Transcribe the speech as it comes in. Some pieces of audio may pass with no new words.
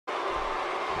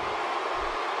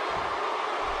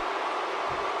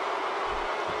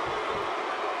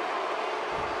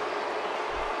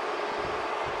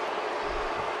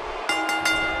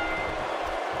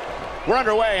We're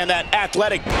underway, and that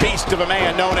athletic beast of a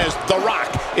man known as The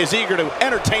Rock is eager to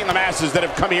entertain the masses that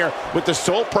have come here with the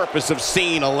sole purpose of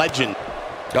seeing a legend.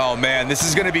 Oh man, this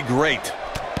is gonna be great.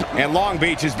 And Long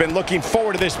Beach has been looking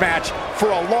forward to this match for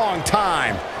a long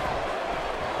time.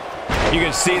 You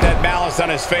can see that malice on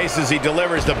his face as he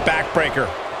delivers the backbreaker.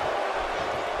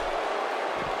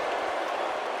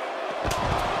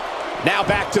 Now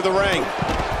back to the ring.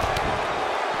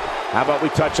 How about we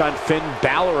touch on Finn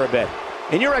Balor a bit?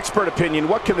 In your expert opinion,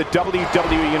 what can the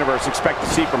WWE Universe expect to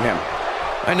see from him?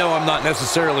 I know I'm not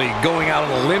necessarily going out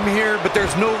on a limb here, but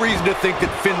there's no reason to think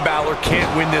that Finn Balor can't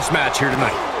win this match here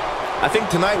tonight. I think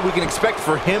tonight we can expect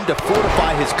for him to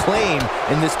fortify his claim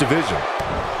in this division.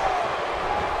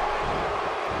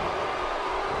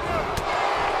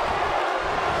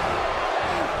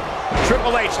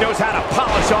 Triple H knows how to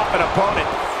polish off an opponent.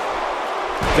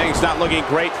 Things not looking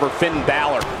great for Finn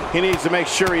Balor. He needs to make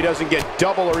sure he doesn't get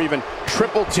double or even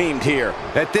triple teamed here.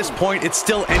 At this point, it's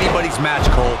still anybody's match,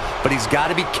 Cole, but he's got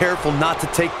to be careful not to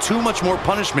take too much more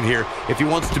punishment here if he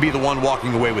wants to be the one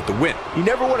walking away with the win. You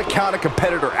never want to count a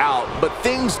competitor out, but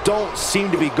things don't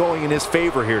seem to be going in his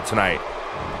favor here tonight.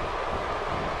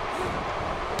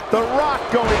 The Rock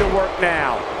going to work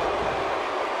now.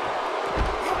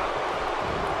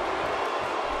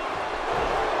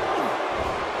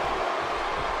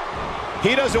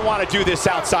 He doesn't want to do this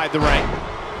outside the ring.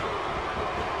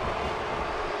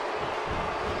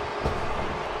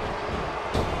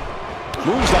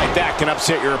 Moves like that can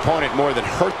upset your opponent more than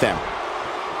hurt them.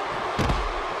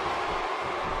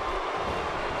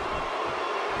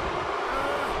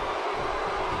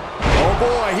 Oh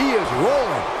boy, he is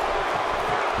rolling.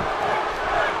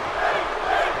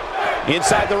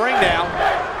 Inside the ring now.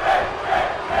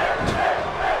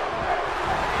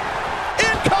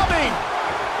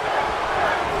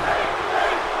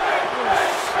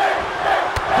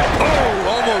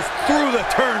 Through the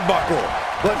turnbuckle.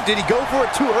 But did he go for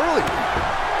it too early?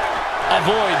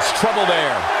 Avoids trouble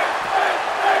there.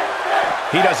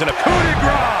 He doesn't. Coup de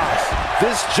grace.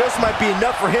 This just might be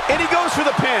enough for him. And he goes for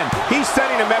the pin. He's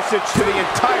sending a message to the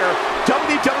entire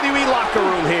WWE locker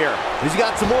room here. He's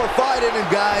got some more fight in him,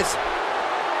 guys.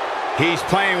 He's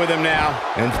playing with him now.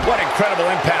 And what incredible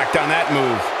impact on that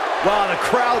move. Wow, the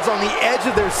crowd's on the edge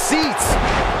of their seats.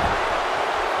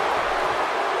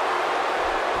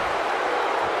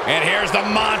 And here's the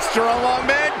monster along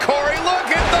man, Corey. Look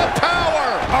at the power.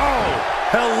 Oh,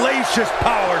 hellacious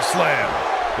power slam.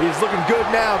 He's looking good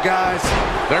now, guys.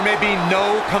 There may be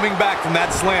no coming back from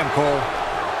that slam, Cole.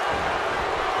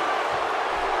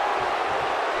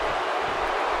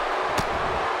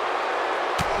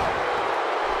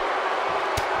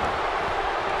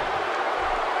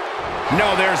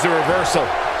 No, there's the reversal.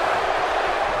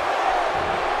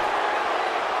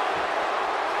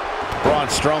 Braun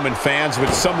Strowman fans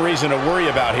with some reason to worry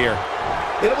about here.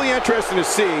 It'll be interesting to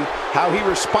see how he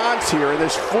responds here in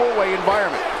this four-way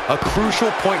environment. A crucial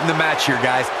point in the match here,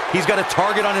 guys. He's got a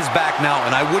target on his back now,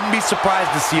 and I wouldn't be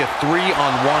surprised to see a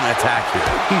 3-on-1 attack here.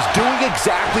 He's doing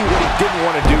exactly what he didn't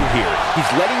want to do here.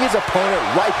 He's letting his opponent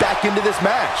right back into this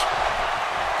match.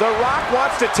 The Rock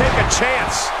wants to take a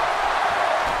chance.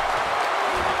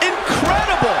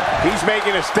 Incredible! He's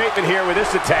making a statement here with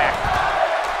this attack.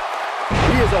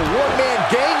 He is a one-man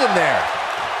gang in there.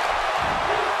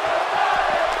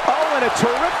 Oh, and a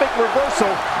terrific reversal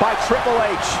by Triple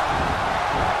H.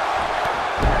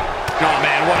 Oh,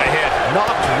 man, what a hit.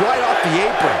 Knocked right off the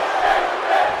apron.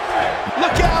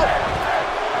 Look out!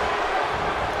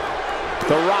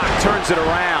 The Rock turns it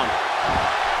around.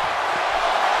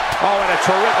 Oh, and a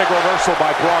terrific reversal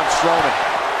by Braun Strowman.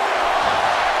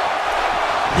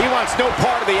 He wants no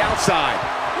part of the outside.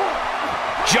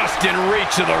 Just in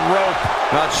reach of the rope.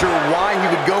 Not sure why he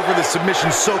would go for the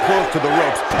submission so close to the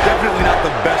ropes. Definitely not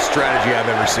the best strategy I've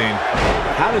ever seen.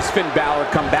 How does Finn Balor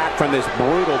come back from this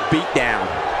brutal beatdown?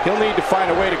 He'll need to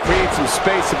find a way to create some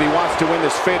space if he wants to win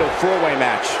this fatal four-way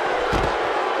match.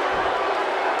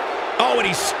 Oh, and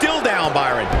he's still down,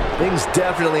 Byron. Things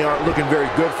definitely aren't looking very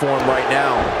good for him right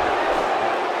now.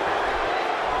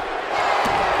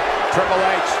 Triple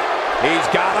H, he's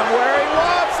got him where he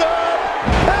wants him.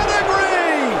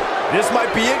 Pedigree! This might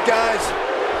be it, guys.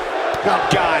 Oh,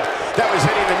 God, that was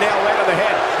hitting the nail right on the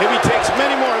head. If he takes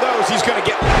many more of those, he's going to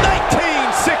get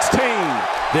 19-16.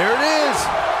 There it is.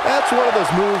 That's one of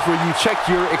those moves where you check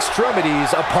your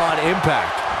extremities upon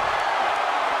impact.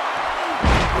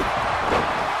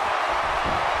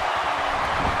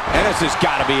 And this has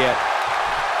got to be it.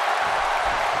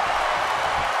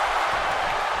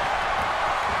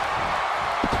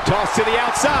 Toss to the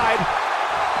outside.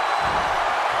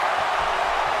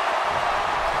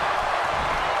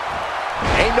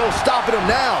 Ain't no stopping him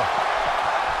now.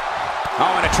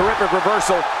 Oh, and a terrific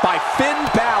reversal by Finn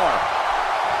Balor.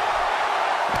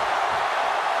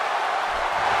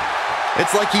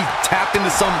 It's like he tapped into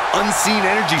some unseen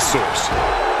energy source.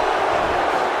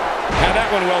 Had that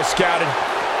one well scouted.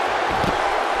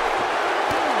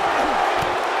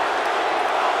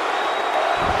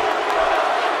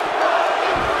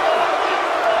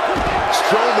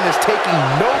 Strowman is taking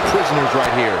no prisoners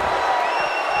right here.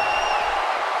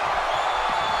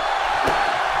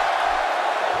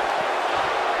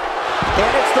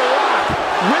 And it's The Rock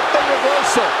with the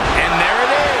reversal. And there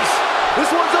it is. This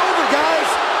one's over, guys.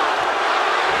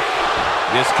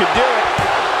 This could do it.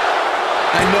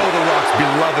 I know The Rock's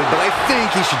beloved, but I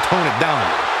think he should tone it down a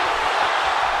little.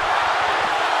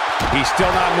 He's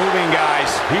still not moving, guys.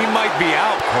 He might be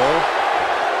out, Cole.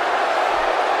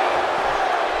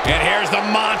 And here's the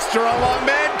monster among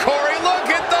men. Corey,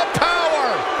 look at the power.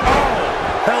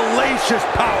 Oh, hellacious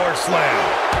power slam.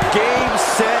 Game,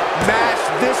 set, match.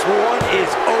 This one is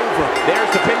over.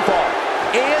 There's the pinfall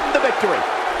and the victory.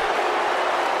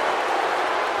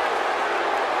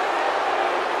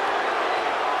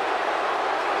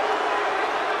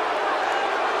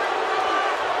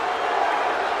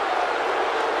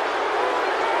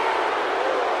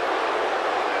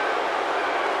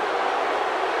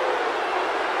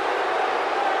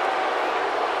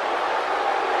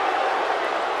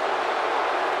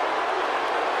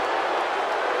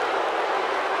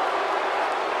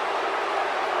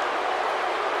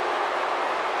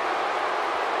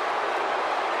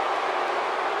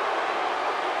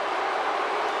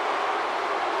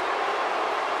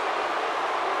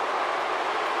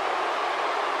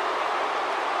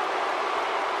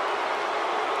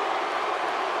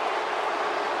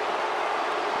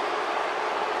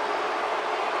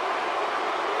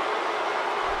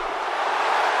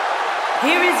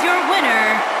 Here is your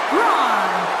winner, Braun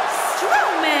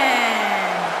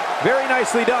Strowman. Very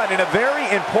nicely done and a very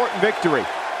important victory.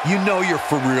 You know you're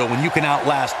for real when you can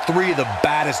outlast 3 of the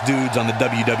baddest dudes on the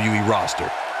WWE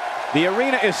roster. The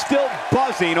arena is still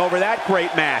buzzing over that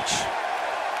great match.